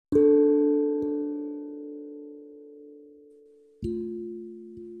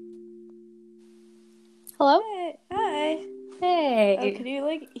Hello? Hey, hi. Oh, Hey. can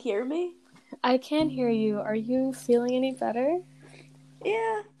you, hear me? I can hear you. Are you feeling any better?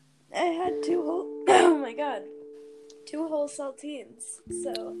 Yeah, I had oh my god, 2 whole saltines,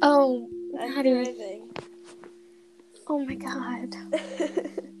 so Oh, I'm Maddie. thriving. Oh my god.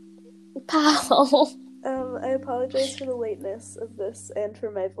 Pal. I apologize for the lateness of this and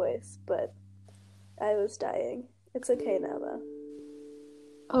for my voice, but I was dying. It's okay now, though.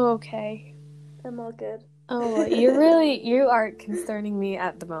 Okay. I'm all good. Oh, you are concerning me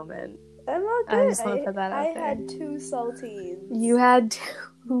at the moment. I'm all I good. just want to put that I out there. had 2 saltines. You had 2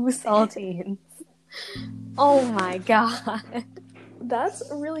 saltines. Oh my god. That's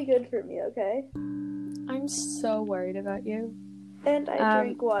really good for me, okay? I'm so worried about you. And I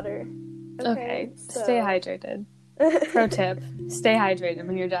drink water. Okay. So... Stay hydrated. Pro tip, stay hydrated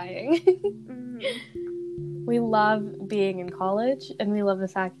when you're dying. Mm-hmm. We love being in college, and we love the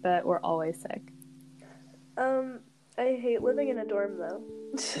fact that we're always sick. I hate living in a dorm, though.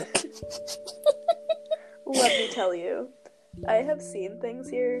 Let me tell you. I have seen things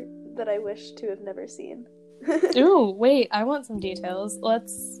here that I wish to have never seen. Ooh, wait, I want some details.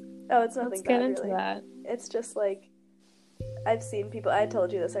 Let's It's nothing get bad, into really. that. It's just, I've seen people, I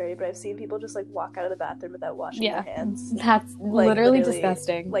told you this already, but I've seen people just, walk out of the bathroom without washing their hands. That's literally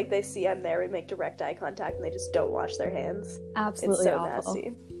disgusting. They see I'm there and make direct eye contact and they just don't wash their hands. Absolutely It's so awful.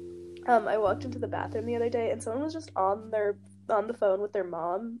 nasty. I walked into the bathroom the other day and someone was just on the phone with their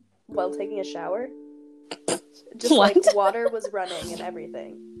mom while taking a shower. Just What? Water was running and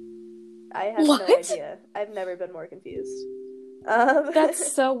everything. I had no idea. I've never been more confused.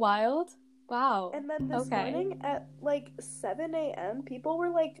 That's so wild. Wow. And then this morning at 7 a.m. people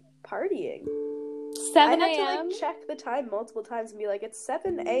were partying. 7 I a.m.? had to check the time multiple times and be like, it's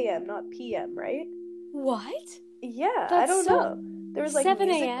 7 a.m. not p.m., right? What? Yeah, That's I don't know. There was 7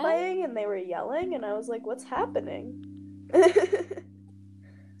 music a.m.? playing and they were yelling and I was like, what's happening?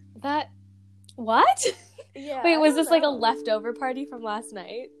 What? Yeah. Wait, was this a leftover party from last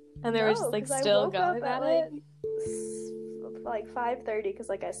night? And they were just still going at it? 5:30 because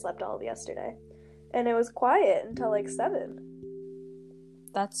I slept all of yesterday. And it was quiet until 7.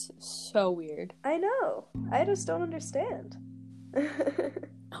 That's so weird. I know. I just don't understand.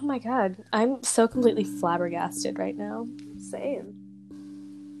 Oh my god. I'm so completely flabbergasted right now. Same.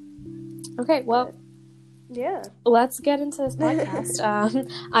 Okay, well, yeah. Let's get into this podcast.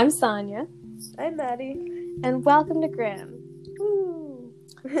 I'm Sonia. I'm Maddie. And welcome to Grimm. Woo!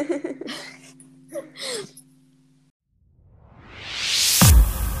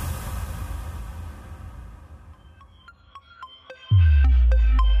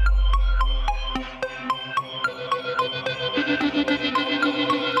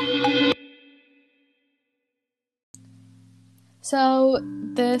 So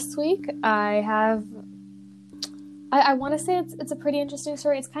this week I want to say it's a pretty interesting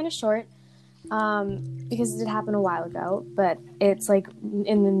story. It's kind of short because it did happen a while ago, but it's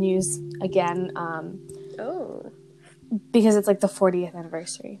in the news again. Because it's the 40th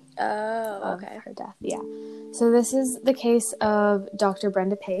anniversary. Oh, okay. Of her death. Yeah. So this is the case of Dr.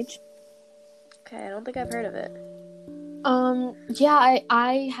 Brenda Page. Okay, I don't think I've heard of it. Yeah,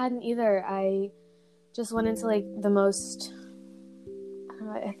 I hadn't either. I just went into the most,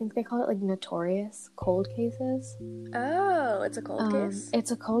 I think they call it notorious cold cases. Oh, it's a cold case?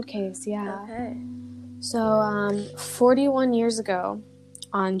 It's a cold case, yeah. Okay. So, 41 years ago,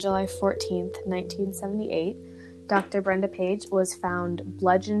 on July 14th, 1978, Dr. Brenda Page was found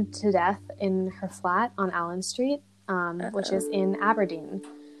bludgeoned to death in her flat on Allen Street, which is in Aberdeen.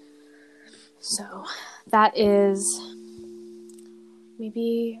 So, that is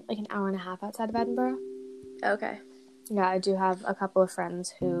maybe an hour and a half outside of Edinburgh. Okay. Yeah, I do have a couple of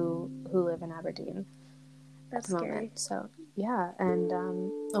friends who live in Aberdeen. That's at the scary. moment. So yeah, and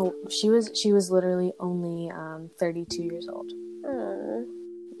she was literally only 32 years old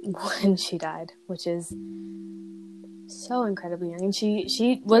when she died, which is so incredibly young. And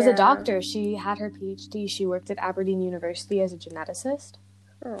she was a doctor. She had her PhD. She worked at Aberdeen University as a geneticist.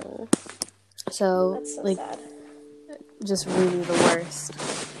 Oh, so that's so sad. Just really the worst.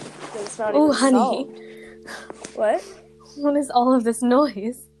 It's not even honey. solved. What? What is all of this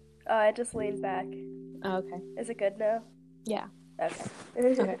noise? Oh, I just leaned back. Oh, okay. Is it good now? Yeah. Okay.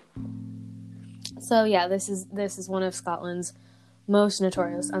 Okay. So yeah, this is one of Scotland's most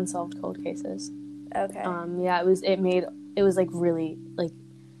notorious unsolved cold cases. Okay. Yeah, it was really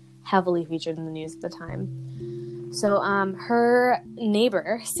heavily featured in the news at the time. So her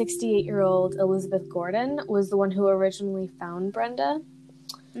neighbor, 68-year-old Elizabeth Gordon, was the one who originally found Brenda.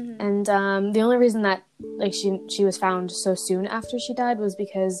 Mm-hmm. And the only reason that she was found so soon after she died was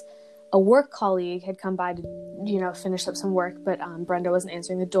because a work colleague had come by to, finish up some work, but Brenda wasn't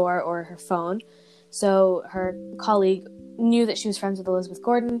answering the door or her phone. So her colleague knew that she was friends with Elizabeth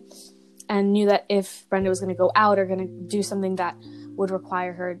Gordon and knew that if Brenda was going to go out or going to do something that would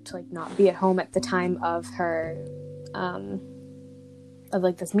require her to like not be at home at the time of her of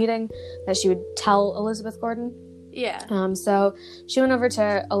like this meeting, that she would tell Elizabeth Gordon. Yeah. So she went over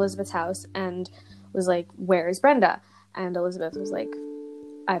to Elizabeth's house and was like, "Where is Brenda?" And Elizabeth was like,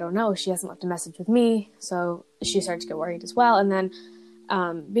 "I don't know. She hasn't left a message with me." So she started to get worried as well. And then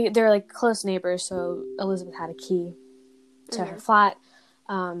they're like close neighbors, so Elizabeth had a key to her flat,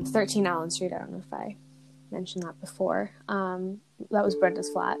 13 Allen Street. I don't know if I mentioned that before. That was Brenda's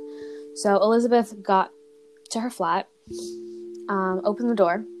flat. So Elizabeth got to her flat, opened the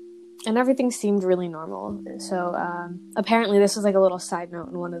door, and everything seemed really normal. So apparently this was like a little side note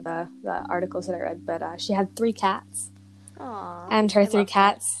in one of the articles that I read, but she had 3 cats. Aww, and her 3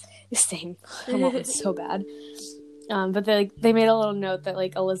 cats, same. I want one so bad. But they made a little note that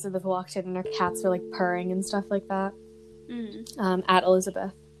like Elizabeth walked in and her cats were like purring and stuff like that at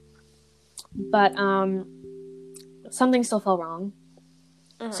Elizabeth. But something still felt wrong.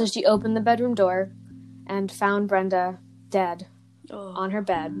 So she opened the bedroom door and found Brenda dead on her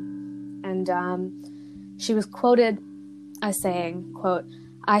bed. And she was quoted as saying, quote,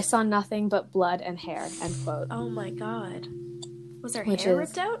 "I saw nothing but blood and hair," end quote. Oh my god. Was her hair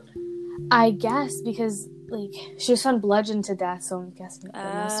ripped out? I guess, because like she was found bludgeoned to death, so I'm guessing there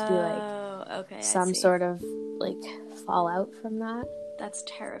must be like some sort of like fallout from that. That's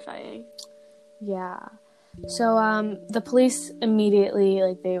terrifying. Yeah. So the police immediately,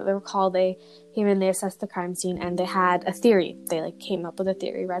 like they were called, they came in, they assessed the crime scene, and they had a theory. They like came up with a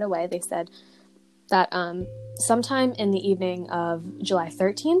theory right away. They said that sometime in the evening of July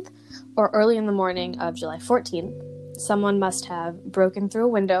 13th or early in the morning of July 14th, someone must have broken through a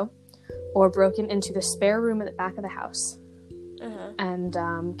window or broken into the spare room at the back of the house and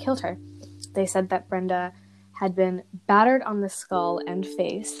killed her. They said that Brenda had been battered on the skull and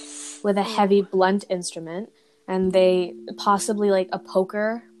face with a heavy blunt instrument, and they possibly like a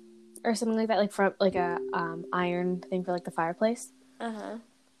poker or something like that, like from like a iron thing for like the fireplace. But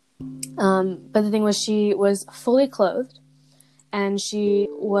the thing was, she was fully clothed, and she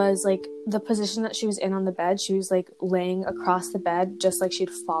was like, the position that she was in on the bed, she was like laying across the bed just like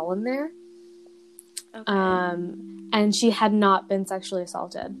she'd fallen there. And she had not been sexually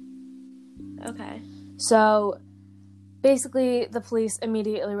assaulted. So basically the police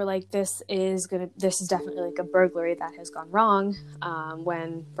immediately were like, this is definitely like a burglary that has gone wrong,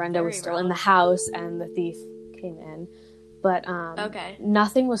 when Brenda was still in the house and the thief came in. But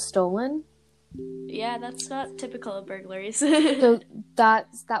nothing was stolen. Yeah, that's not typical of burglaries. So that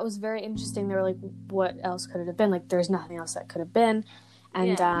was very interesting. They were like, what else could it have been? Like, there's nothing else that could have been.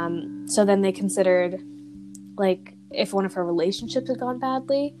 And so then they considered, like, if one of her relationships had gone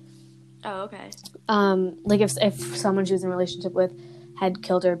badly. Like if someone she was in a relationship with had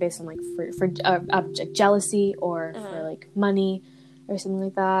killed her based on like for object jealousy or for like money or something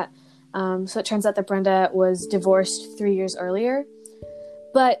like that. So it turns out that Brenda was divorced 3 years earlier,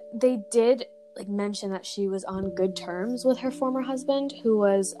 but they did like mention that she was on good terms with her former husband, who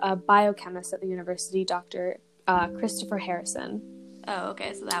was a biochemist at the university, Dr. Christopher Harrison. So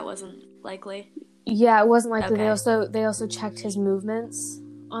that wasn't likely. Yeah, it wasn't likely. They also checked his movements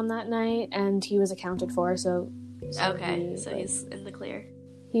on that night, and he was accounted for. So he's in the clear.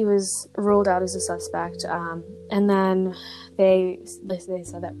 He was ruled out as a suspect, and then they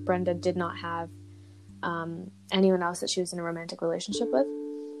said that Brenda did not have anyone else that she was in a romantic relationship with.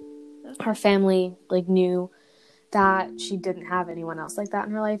 Her family like knew that she didn't have anyone else like that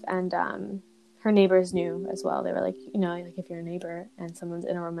in her life, and her neighbors knew as well. They were like, like if you're a neighbor and someone's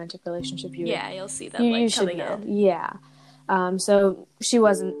in a romantic relationship, you'll see them you coming out. Yeah. So she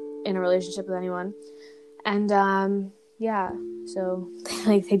wasn't in a relationship with anyone, and so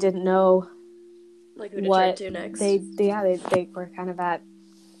they didn't know like who to turn to next. They were kind of at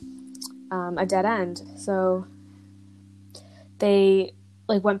a dead end. So they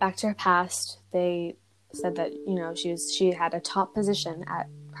like went back to her past. They said that she had a top position at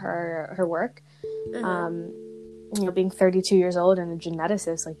her work. Being 32 years old and a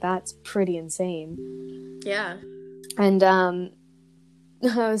geneticist, like that's pretty insane. Yeah. And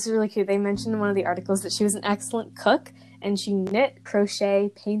it was really cute. They mentioned in one of the articles that she was an excellent cook, and she knit,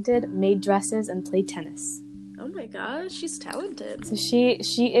 crochet, painted, made dresses, and played tennis. Oh my gosh, she's talented. So she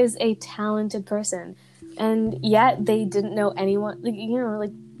is a talented person, and yet they didn't know anyone.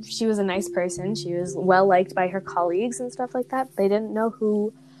 Like she was a nice person. She was well liked by her colleagues and stuff like that. They didn't know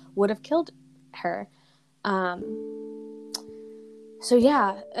who would have killed her. So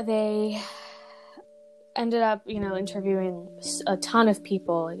yeah, they ended up, interviewing a ton of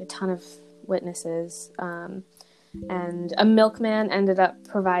people, like a ton of witnesses. And a milkman ended up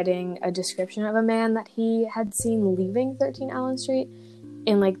providing a description of a man that he had seen leaving 13 Allen Street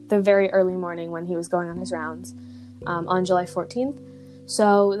in like the very early morning when he was going on his rounds on July 14th.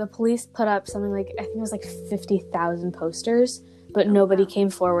 So the police put up something like, I think it was like 50,000 posters, but nobody came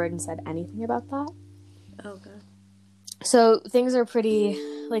forward and said anything about that. Okay. So things are pretty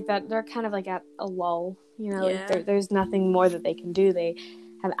like that. They're kind of like at a lull, like there's nothing more that they can do. They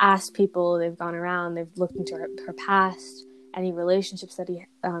have asked people, they've gone around, they've looked into her past, any relationships that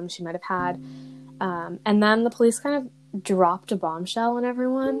she might have had. And then the police kind of dropped a bombshell on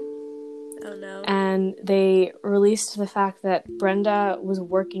everyone. Oh, no. And they released the fact that Brenda was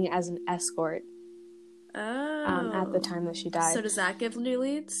working as an escort at the time that she died. So does that give new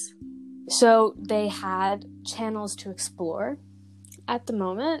leads? So they had channels to explore at the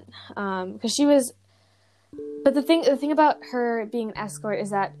moment, because she was... But the thing about her being an escort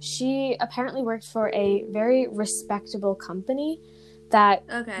is that she apparently worked for a very respectable company that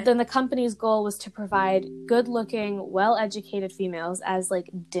then the company's goal was to provide good-looking, well-educated females as like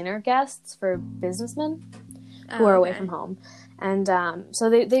dinner guests for businessmen who are away from home. And so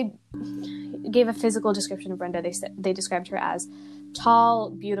they gave a physical description of Brenda. They described her as tall,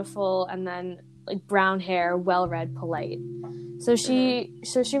 beautiful, and then like brown hair, well-read, polite. So she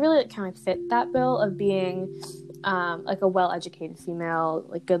really kind of fit that bill of being like a well-educated female,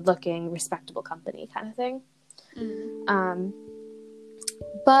 like good-looking, respectable company kind of thing.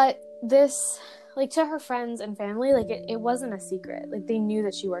 But this, like, to her friends and family, like it wasn't a secret. Like they knew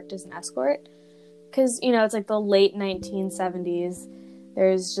that she worked as an escort because it's like the late 1970s.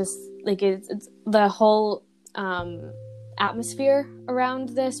 There's just like it's the whole atmosphere around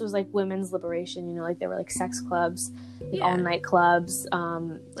this was like women's liberation, like there were like sex clubs, like all night clubs,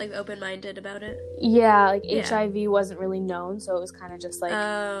 like open-minded about it. Like HIV wasn't really known, so it was kind of just like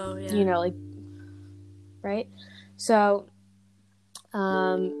like, right? So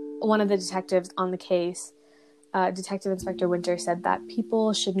one of the detectives on the case, Detective Inspector Winter, said that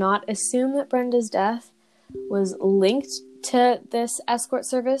people should not assume that Brenda's death was linked to this escort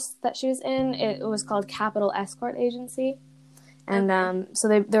service that she was in. It was called Capital Escort Agency. And so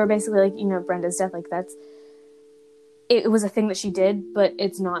they were basically like, Brenda's death, like it was a thing that she did, but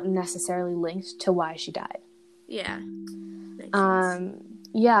it's not necessarily linked to why she died. Yeah. Makes sense.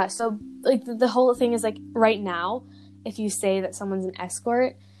 Yeah, so like the whole thing is like right now, if you say that someone's an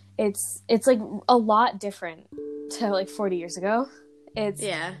escort, it's like a lot different to like 40 years ago.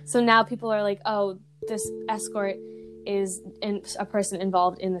 So now people are like, oh, this escort is a person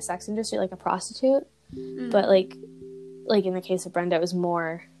involved in the sex industry, like a prostitute. But like in the case of Brenda,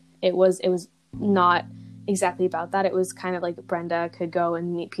 it was not exactly about that. It was kind of like Brenda could go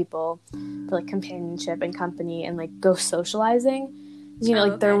and meet people for like companionship and company and like go socializing.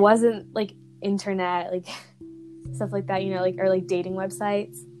 There wasn't like internet, like stuff like that, like, or like dating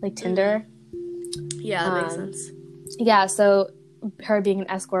websites like Tinder. Yeah, that makes sense. Yeah, so her being an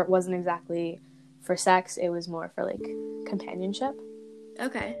escort wasn't exactly for sex, it was more for like companionship.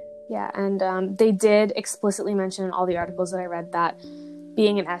 Okay. Yeah, and they did explicitly mention in all the articles that I read that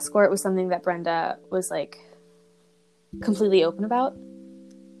being an escort was something that Brenda was like completely open about.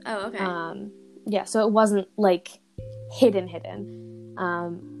 Oh, okay. Yeah, so it wasn't like hidden.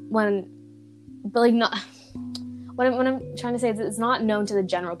 What I'm trying to say is it's not known to the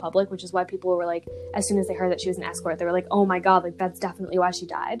general public, which is why people were like, as soon as they heard that she was an escort, they were like, oh my god, like that's definitely why she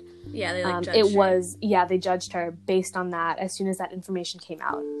died. Yeah, they like judged her. They judged her based on that as soon as that information came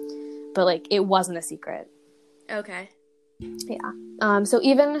out. But like it wasn't a secret. Okay. Yeah. So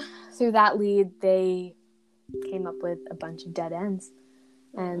even through that lead, they came up with a bunch of dead ends,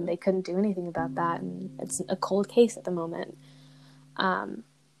 and they couldn't do anything about that, and it's a cold case at the moment.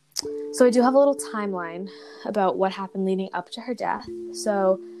 So I do have a little timeline about what happened leading up to her death.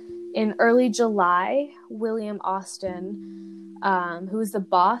 So in early July, William Austin, who was the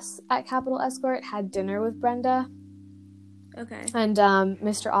boss at Capital Escort, had dinner with Brenda. Okay. And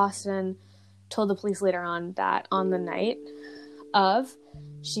Mr. Austin told the police later on that on the night of,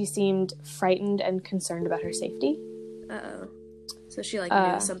 she seemed frightened and concerned about her safety. Uh-oh. So she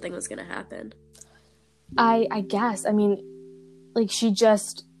knew something was going to happen. I guess. I mean, like she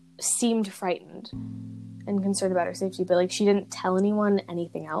just seemed frightened and concerned about her safety, but she didn't tell anyone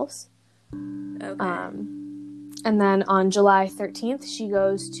anything else. Okay. And then on July 13th, she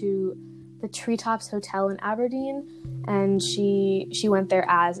goes to the Treetops Hotel in Aberdeen, and she went there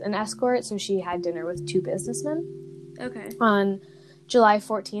as an escort, so she had dinner with two businessmen. Okay. On July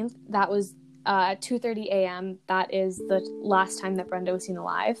 14th, that was at 2:30 a.m., that is the last time that Brenda was seen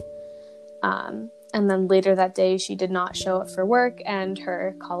alive. And then later that day, she did not show up for work, and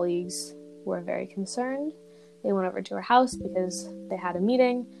her colleagues were very concerned. They went over to her house because they had a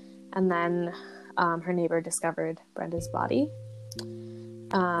meeting, and then her neighbor discovered Brenda's body.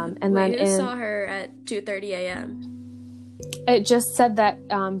 Who saw her at 2:30 a.m.? It just said that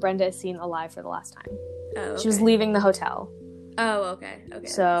Brenda is seen alive for the last time. Oh, okay. She was leaving the hotel. Oh, okay.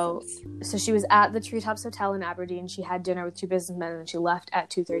 So she was at the Treetops Hotel in Aberdeen. She had dinner with two businessmen, and she left at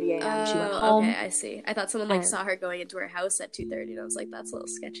 2:30 a.m. She went home. Okay, I see. I thought someone saw her going into her house at 2:30, and I was like, that's a little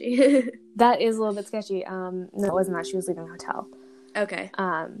sketchy. That is a little bit sketchy. No, it wasn't that. She was leaving the hotel. Okay.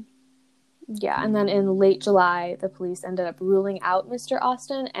 Yeah, and then in late July, the police ended up ruling out Mr.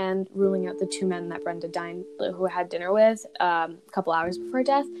 Austin and ruling out the two men that Brenda who had dinner with a couple hours before her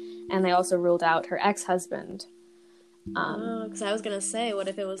death, and they also ruled out her ex-husband. Because I was gonna say, what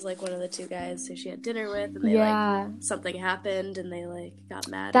if it was like one of the two guys who she had dinner with, and they something happened, and they got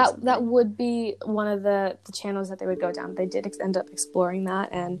mad. That would be one of the channels that they would go down. They did end up exploring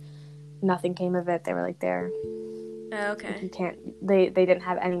that, and nothing came of it. They were there. Okay. You can't. They didn't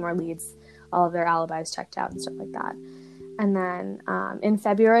have any more leads. All of their alibis checked out and stuff like that. And then in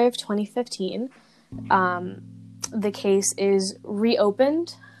February of 2015, the case is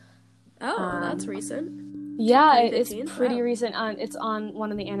reopened. Oh, that's recent. Yeah, it's pretty recent. It's on one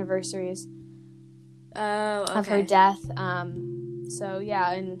of the anniversaries of her death. So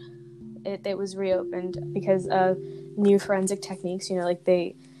yeah, and it was reopened because of new forensic techniques.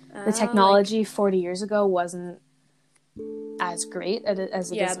 The technology 40 years ago wasn't as great as it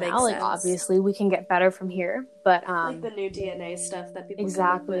is now. Sense. Obviously, we can get better from here, but the new DNA stuff that people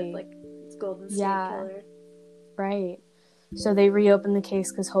exactly come up with, Golden State Killer. Right. So they reopened the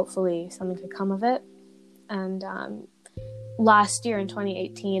case because hopefully something could come of it. And last year in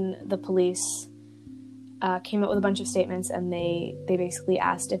 2018, the police came up with a bunch of statements, and they basically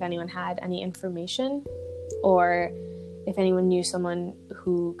asked if anyone had any information or if anyone knew someone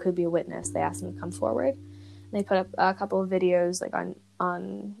who could be a witness. They asked them to come forward. And they put up a couple of videos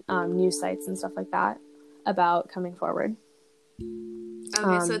on news sites and stuff like that about coming forward.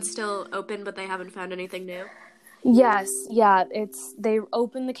 Okay, so it's still open, but they haven't found anything new? Yes, yeah, they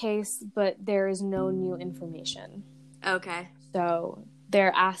opened the case, but there is no new information. Okay. So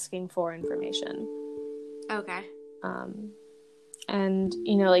they're asking for information. Okay. And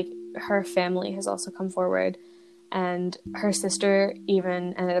her family has also come forward, and her sister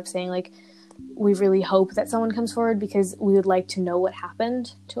even ended up saying we really hope that someone comes forward because we would like to know what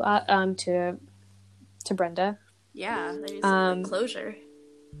happened to Brenda. Yeah, they need some closure.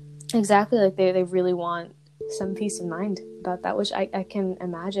 Exactly, they really want some peace of mind about that, which I can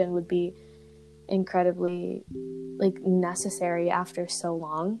imagine would be incredibly necessary after so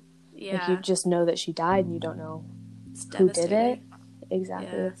long. Yeah, you just know that she died and you don't know who did it.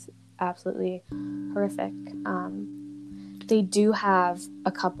 Exactly. Yeah. It's absolutely horrific. They do have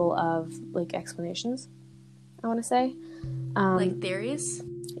a couple of explanations, I want to say, theories.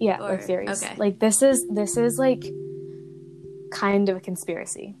 Yeah, theories. Okay. This is kind of a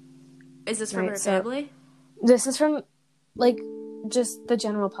conspiracy. Is this from her family? This is from, just the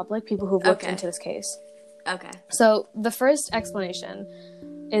general public, people who've looked into this case. Okay. So, the first explanation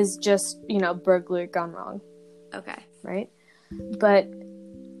is just, burglary gone wrong. Okay. Right? But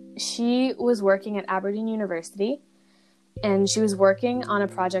she was working at Aberdeen University, and she was working on a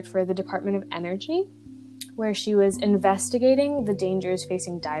project for the Department of Energy, where she was investigating the dangers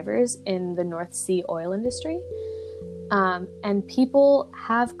facing divers in the North Sea oil industry. And people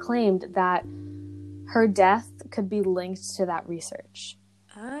have claimed that her death could be linked to that research.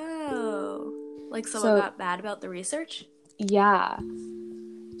 Oh. Someone got mad about the research? Yeah.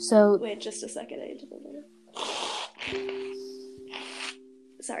 So... Wait just a second. I need to go there.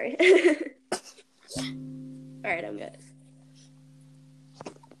 Sorry. Alright, I'm good.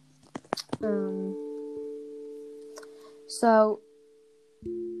 So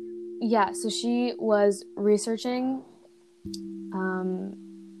she was researching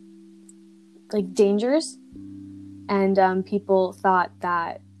dangers, and people thought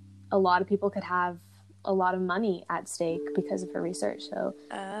that a lot of people could have a lot of money at stake because of her research. So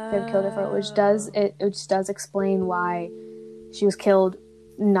they've killed her for it, which does explain why she was killed.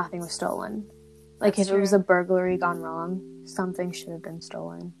 Nothing was stolen. If it was a burglary gone wrong, something should have been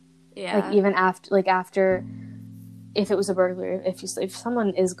stolen. Yeah. Even after if it was a burglary, if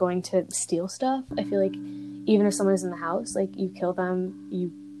someone is going to steal stuff, I feel even if someone is in the house, you kill them,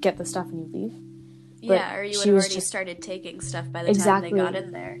 you get the stuff and you leave. But yeah, or you would have already started taking stuff by the time they got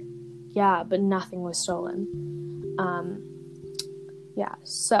in there. Yeah, but nothing was stolen.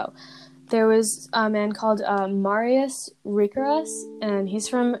 So there was a man called Marius Ricarus, and he's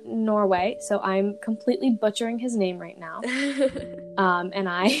from Norway, so I'm completely butchering his name right now. And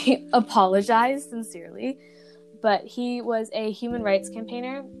I apologize sincerely. But he was a human rights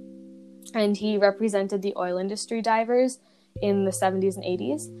campaigner, and he represented the oil industry divers in the 70s and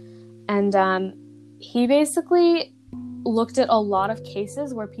 80s. And he basically looked at a lot of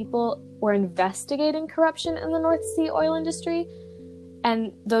cases where people were investigating corruption in the North Sea oil industry,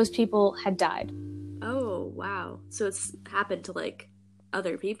 and those people had died. Oh, wow. So it's happened to, like,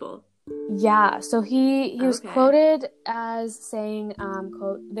 other people. Yeah, so he was quoted as saying,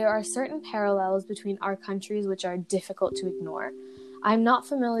 quote, "There are certain parallels between our countries which are difficult to ignore. I'm not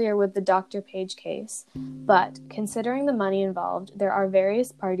familiar with the Dr. Page case, but considering the money involved, there are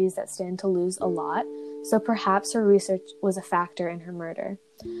various parties that stand to lose a lot, so perhaps her research was a factor in her murder.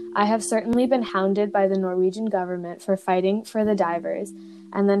 I have certainly been hounded by the Norwegian government for fighting for the divers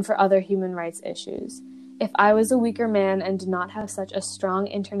and then for other human rights issues. If I was a weaker man and did not have such a strong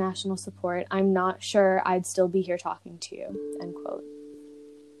international support, I'm not sure I'd still be here talking to you," end quote.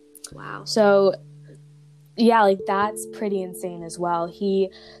 Wow. So, yeah, like, that's pretty insane as well.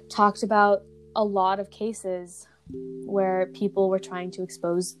 He talked about a lot of cases where people were trying to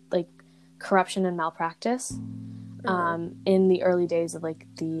expose, like, corruption and malpractice in the early days of, like,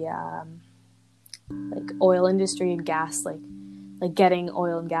 the like oil industry and gas, like getting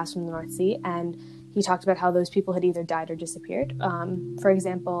oil and gas from the North Sea. And he talked about how those people had either died or disappeared. For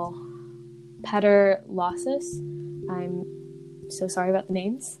example, Petter Losses. I'm so sorry about the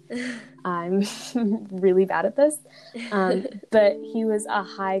names. I'm really bad at this. But he was a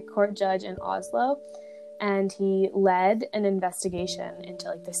high court judge in Oslo, and he led an investigation into,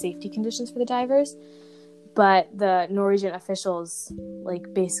 like, the safety conditions for the divers. But the Norwegian officials,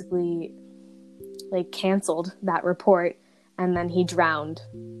 like, basically, like, canceled that report, and then he drowned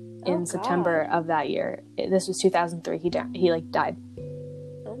in September of that year. This was 2003. He died.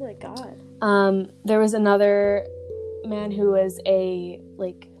 Oh my God. There was another man who was a,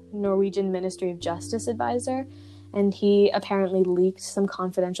 like, Norwegian Ministry of Justice advisor, and he apparently leaked some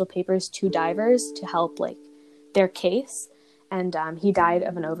confidential papers to divers to help, like, their case, and he died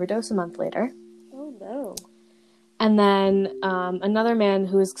of an overdose a month later. Oh no. And then another man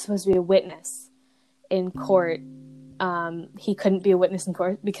who was supposed to be a witness in court, he couldn't be a witness in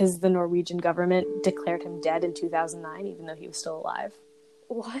court because the Norwegian government declared him dead in 2009, even though he was still alive.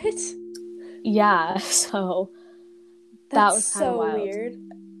 What? Yeah, so that was kind of wild. Weird.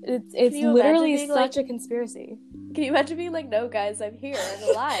 It's literally such a conspiracy. Can you imagine being like, "No, guys, I'm here, I'm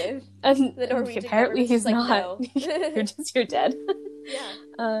alive." The Norwegian apparently he's like, not. No. you're dead.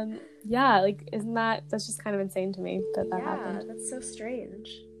 Yeah. Yeah, like, that's just kind of insane to me that happened. Yeah, that's so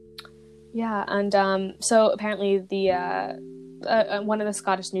strange. Yeah, and so apparently the one of the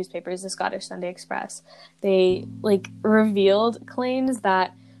Scottish newspapers, the Scottish Sunday Express, they, like, revealed claims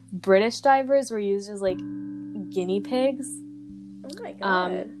that British divers were used as, like, guinea pigs. Oh my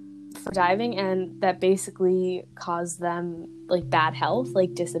God. For diving, and that basically caused them, like, bad health,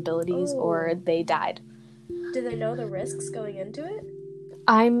 like disabilities, or they died. Do they know the risks going into it?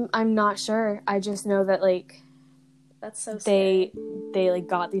 I'm not sure. I just know that, like, that's so scary. They like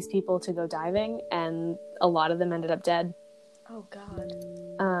got these people to go diving, and a lot of them ended up dead. Oh God.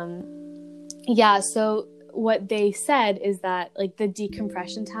 Yeah, so what they said is that, like, the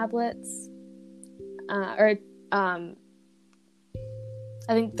decompression tablets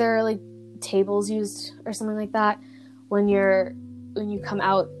I think they're, like, tables used or something like that when you come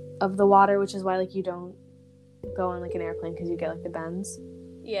out of the water, which is why, like, you don't go on, like, an airplane because you get, like, the bends.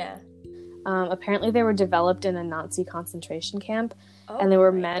 Yeah. Apparently they were developed in a Nazi concentration camp, and they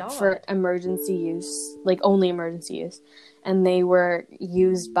were meant for emergency use, like, only emergency use, and they were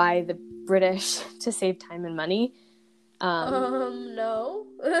used by the British to save time and money. No.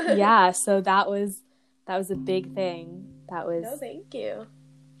 Yeah, so that was a big thing. No, thank you.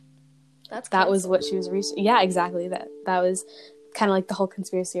 That was what she was researching. Yeah, exactly. That was kind of like the whole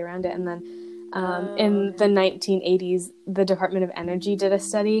conspiracy around it. And then in the 1980s, the Department of Energy did a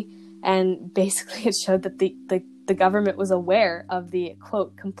study, and basically it showed that the government was aware of the,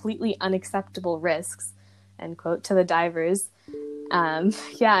 quote, completely unacceptable risks, end quote, to the divers.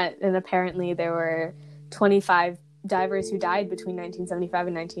 Yeah, and apparently there were 25 divers who died between 1975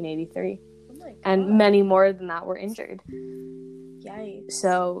 and 1983. Oh my God. And many more than that were injured. Yikes.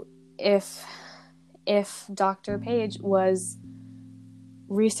 So if Dr. Page was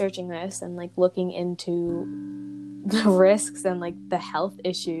researching this and, like, looking into the risks and, like, the health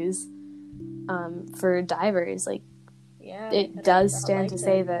issues for divers, like, it does stand to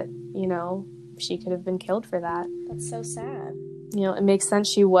say that, you know, she could have been killed for that. That's so sad. You know, it makes sense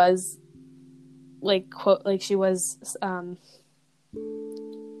she was like, quote, like, she was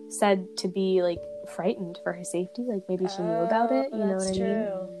said to be, like, frightened for her safety. Like, maybe she knew about it, you know what I mean?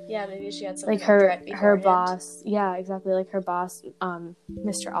 Yeah, maybe she had some Like, kind of threat her beforehand. boss, yeah, exactly, like, her boss,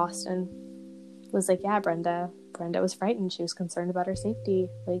 Mr. Austin, was like, yeah, Brenda was frightened. She was concerned about her safety.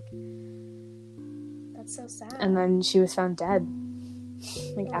 Like, that's so sad. And then she was found dead,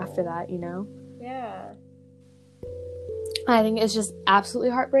 like, after that, you know? Yeah. I think it's just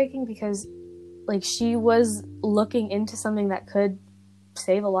absolutely heartbreaking because, like, she was looking into something that could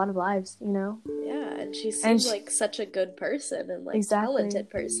save a lot of lives, you know? Yeah, and she seemed like such a good person and, like, talented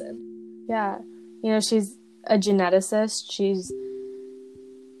person. Yeah. You know, she's a geneticist. She's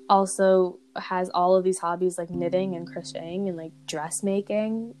also has all of these hobbies, like knitting and crocheting and, like,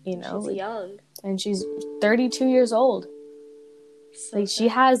 dressmaking, you know? She's like, young. And she's 32 years old. So like, she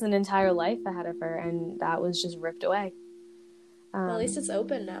has an entire life ahead of her, and that was just ripped away. Well, at least it's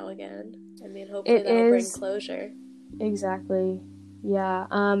open now again. I mean, hopefully that'll bring closure. Exactly. Yeah.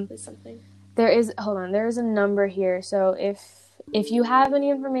 Something. There is a number here. So if you have any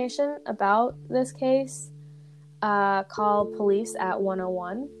information about this case, call police at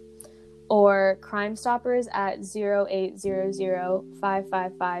 101 or Crime Stoppers at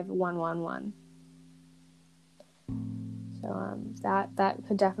 0800-555-111. So that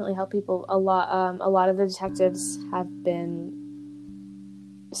could definitely help people a lot. A lot of the detectives have been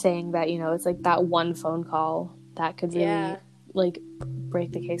saying that, you know, it's like that one phone call that could really like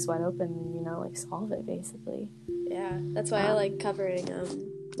break the case wide open and, you know, like solve it basically. Yeah, that's why I like covering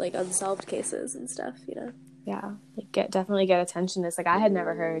like unsolved cases and stuff, you know. Yeah, like definitely get attention. It's like I had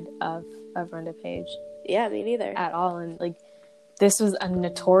never heard of Brenda Page. Yeah, me neither. At all, and like this was a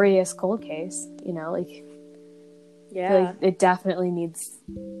notorious cold case, you know, like like it definitely needs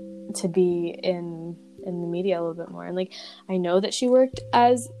to be in the media a little bit more. And like I know that she worked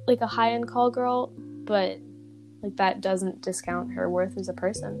as like a high-end call girl, but like that doesn't discount her worth as a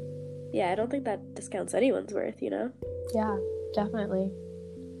person. Yeah, I don't think that discounts anyone's worth, you know. Yeah, definitely.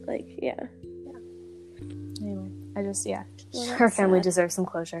 Like, yeah. Anyway, her family deserves some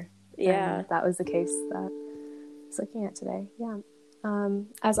closure. Yeah. And that was the case that I was looking at today. Yeah.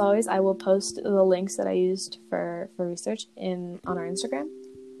 As always, I will post the links that I used for research on our Instagram.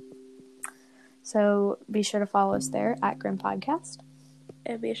 So be sure to follow us there at Grim Podcast.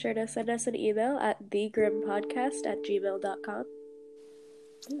 And be sure to send us an email at thegrimpodcast@gmail.com.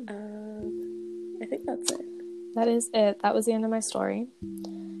 I think that's it. That is it. That was the end of my story.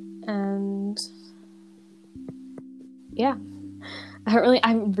 And yeah.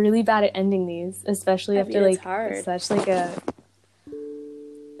 I'm really bad at ending these, especially after like such like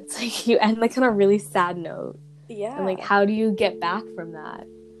it's like you end like on a really sad note. Yeah. And like how do you get back from that?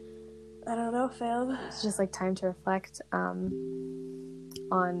 I don't know, fam. It's just like time to reflect on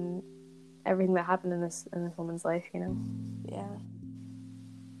everything that happened in this woman's life, you know? Yeah.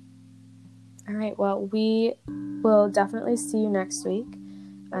 All right, well, we will definitely see you next week.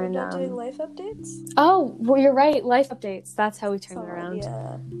 Are we not doing life updates? Oh, well, you're right. Life updates. That's how we turn it around.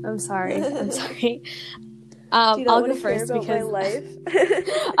 Yeah. I'm sorry. Do you not I'll want go to first hear about because my life?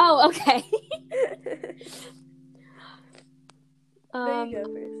 Oh, okay. No, you go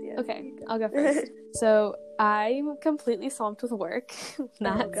first. Yeah. Okay, I'll go first. So I'm completely swamped with work.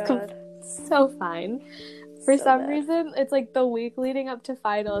 That's so fine. For some reason, it's like the week leading up to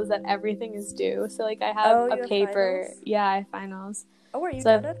finals that everything is due. So like I have a paper. Finals? Yeah, I have finals. Oh, are you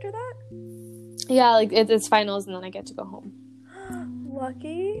done after that? Yeah, like it's finals and then I get to go home.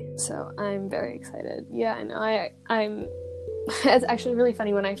 Lucky. So I'm very excited. Yeah, I know. I'm. It's actually really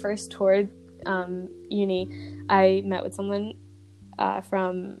funny. When I first toured uni, I met with someone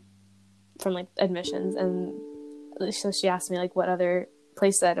from like admissions, and so she asked me like what other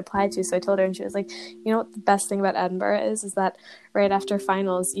place I'd applied to. So I told her, and she was like, you know what the best thing about Edinburgh is that right after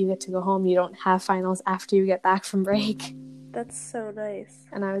finals you get to go home. You don't have finals after you get back from break. That's so nice.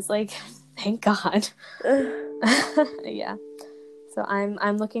 And I was like, thank God. Yeah. So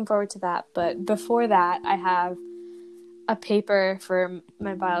I'm looking forward to that. But before that, I have a paper for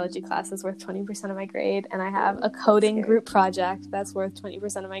my biology class that's worth 20% of my grade, and I have a coding group project that's worth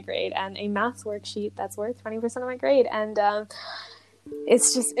 20% of my grade, and a maths worksheet that's worth 20% of my grade. And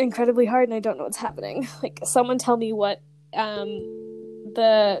it's just incredibly hard, and I don't know what's happening. Like, someone tell me what is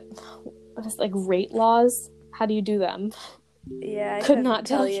like rate laws. How do you do them? Yeah, I could not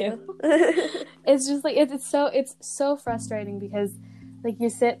tell you. It's just like it's so frustrating because like you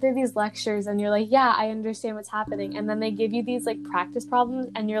sit through these lectures and you're like, yeah, I understand what's happening, and then they give you these like practice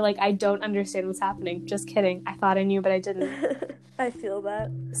problems and you're like, I don't understand what's happening. Just kidding. I thought I knew, but I didn't. I feel that.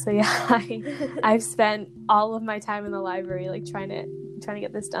 So yeah, I've spent all of my time in the library like trying to trying to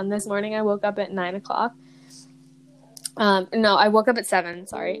get this done. This morning I woke up at 9 o'clock. No, I woke up at 7,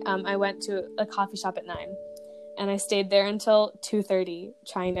 sorry. I went to a coffee shop at 9, and I stayed there until 2:30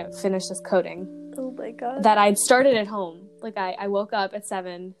 trying to finish this coding. Oh my god. That I'd started at home. Like, I woke up at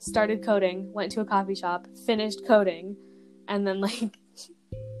 7, started coding, went to a coffee shop, finished coding, and then, like,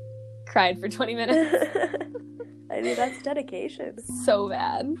 cried for 20 minutes. I mean, that's dedication. So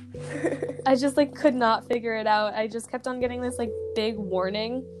bad. I just, like, could not figure it out. I just kept on getting this, like, big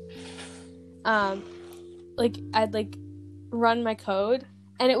warning. Like, I'd, like, run my code,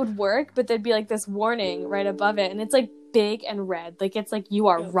 and it would work, but there'd be, like, this warning right above it, and it's, like, big and red. Like, it's like, you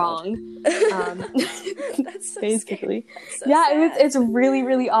are wrong. That's so basically. That's so yeah, sad. it's really,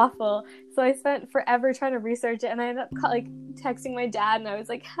 really awful. So I spent forever trying to research it, and I ended up, like, texting my dad, and I was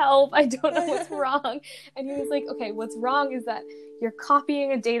like, help, I don't know what's wrong. And he was like, okay, what's wrong is that you're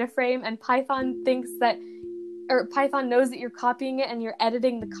copying a data frame, and Python knows that you're copying it, and you're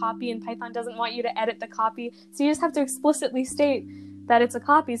editing the copy, and Python doesn't want you to edit the copy, so you just have to explicitly state that it's a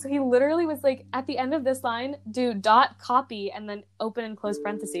copy. So he literally was like, at the end of this line, do .copy and then open and close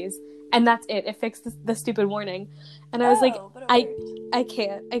parentheses, and that's it. It fixed the stupid warning. And I was like, I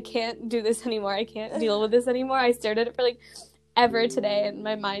can't do this anymore. I can't deal with this anymore. I stared at it for, like, ever today, and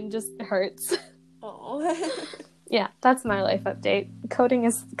my mind just hurts. Oh. Yeah, that's my life update. Coding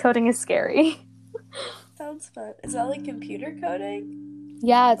is scary. Sounds fun. Is that, like, computer coding?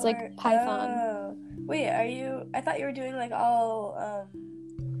 Yeah, it's like Python. Wait, I thought you were doing, like, all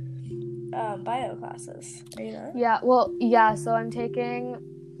bio classes. Are you not? Yeah, well, yeah, so I'm taking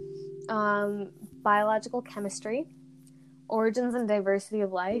biological chemistry, origins and diversity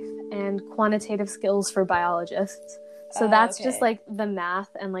of life, and quantitative skills for biologists. So that's okay. just, like, the math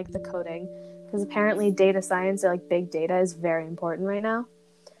and, like, the coding, because apparently data science, or, like, big data, is very important right now.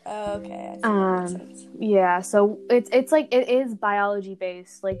 Okay, I see. That makes sense. Yeah, so it's like, it is biology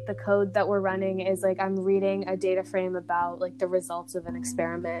based. Like, the code that we're running is, like, I'm reading a data frame about, like, the results of an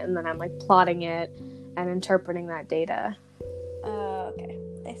experiment, and then I'm, like, plotting it and interpreting that data. Okay,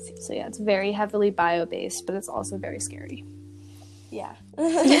 I see. So yeah, it's very heavily bio based, but it's also very scary. Yeah.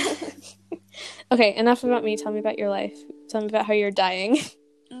 Okay, enough about me. Tell me about your life. Tell me about how you're dying.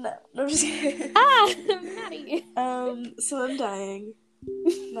 No, I'm just kidding. Maddie. So I'm dying.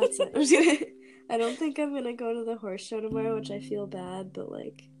 That's it. I'm just kidding. I don't think I'm gonna go to the horse show tomorrow, which I feel bad, but,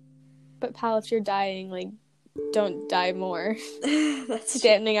 like... But pal, if you're dying, like, don't die more. That's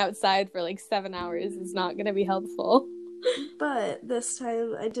Standing outside for, like, 7 hours is not gonna be helpful. But this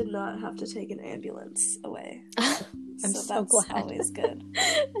time I did not have to take an ambulance away. I'm so that's glad. Always good.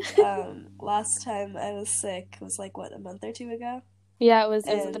 Last time I was sick was, like, what, a month or two ago? Yeah, it was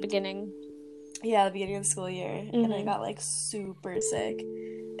at the beginning. Yeah, the beginning of the school year. Mm-hmm. And I got, like, super sick.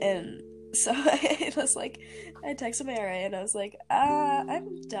 And so I was like, I texted my RA and I was like,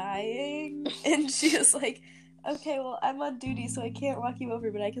 I'm dying. And she was like, okay, well, I'm on duty, so I can't walk you over,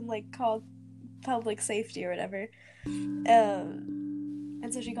 but I can, like, call public safety or whatever.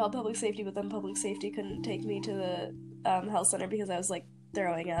 And so she called public safety, but then public safety couldn't take me to the health center because I was, like,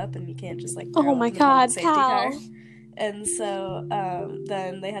 throwing up, and you can't just, like, throw Oh up my in the god, public safety pal. car. And so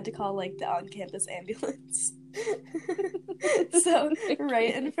then they had to call, like, the on-campus ambulance. So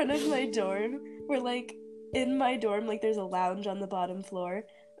right in front of my dorm, we're, like, in my dorm, like, there's a lounge on the bottom floor,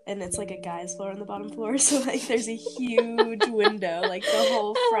 and it's, like, a guy's floor on the bottom floor, so, like, there's a huge window, like, the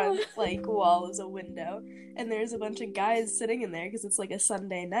whole front, like, wall is a window, and there's a bunch of guys sitting in there, because it's, like, a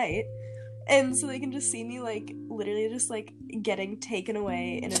Sunday night, and so they can just see me, like, literally just, like, getting taken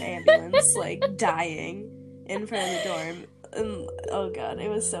away in an ambulance, like, dying in front of the dorm. And oh god, it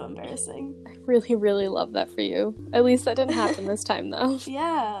was so embarrassing. I really, really love that for you. At least that didn't happen this time, though.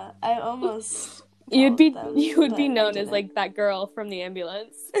 Yeah, I almost. You would them, be known as, like, that girl from the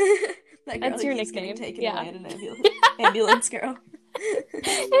ambulance. That girl That's your keeps nickname. getting taken Yeah. away in an ambulance. Ambulance girl.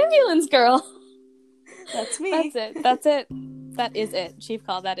 Ambulance girl. That's me. That's it. That's it. That is it. Chief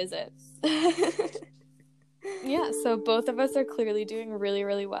call. That is it. Yeah. So both of us are clearly doing really,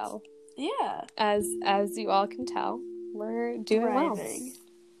 really well. Yeah. As you all can tell, we're doing Thriving.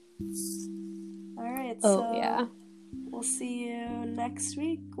 Well. All right. Oh so yeah. We'll see you next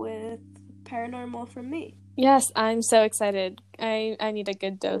week with Paranormal from me. Yes, I'm so excited. I need a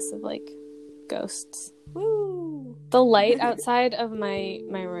good dose of, like, ghosts. Woo! The light outside of my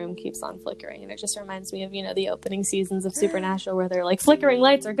room keeps on flickering, and it just reminds me of, you know, the opening seasons of Supernatural where they're like, flickering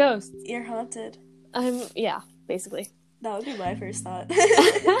lights are ghosts. You're haunted. Yeah, basically. That would be my first thought.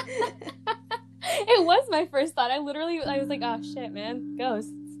 It was my first thought. I was like, oh shit, man,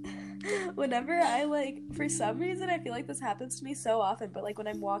 ghosts. Whenever I, like, for some reason, I feel like this happens to me so often, but, like, when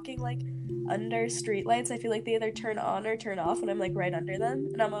I'm walking, like, under streetlights, I feel like they either turn on or turn off when I'm, like, right under them,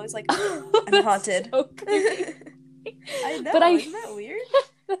 and I'm always like, I'm haunted. So creepy. I know, But isn't that weird?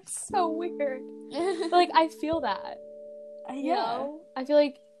 That's so weird. But, like, I feel that. Yeah. You know? I feel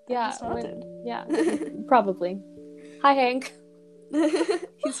like, yeah. I'm just haunted. Yeah, probably. Hi, Hank.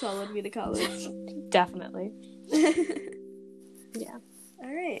 He's followed me to college. Definitely. Yeah.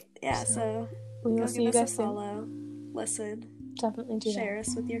 Alright, yeah, so We will go see give you us guys a soon. follow, listen, Definitely do share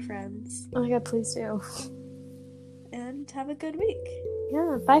us with your friends, that. Oh my god, please do. and have a good week.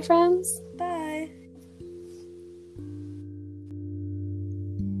 Yeah, bye, friends. Bye.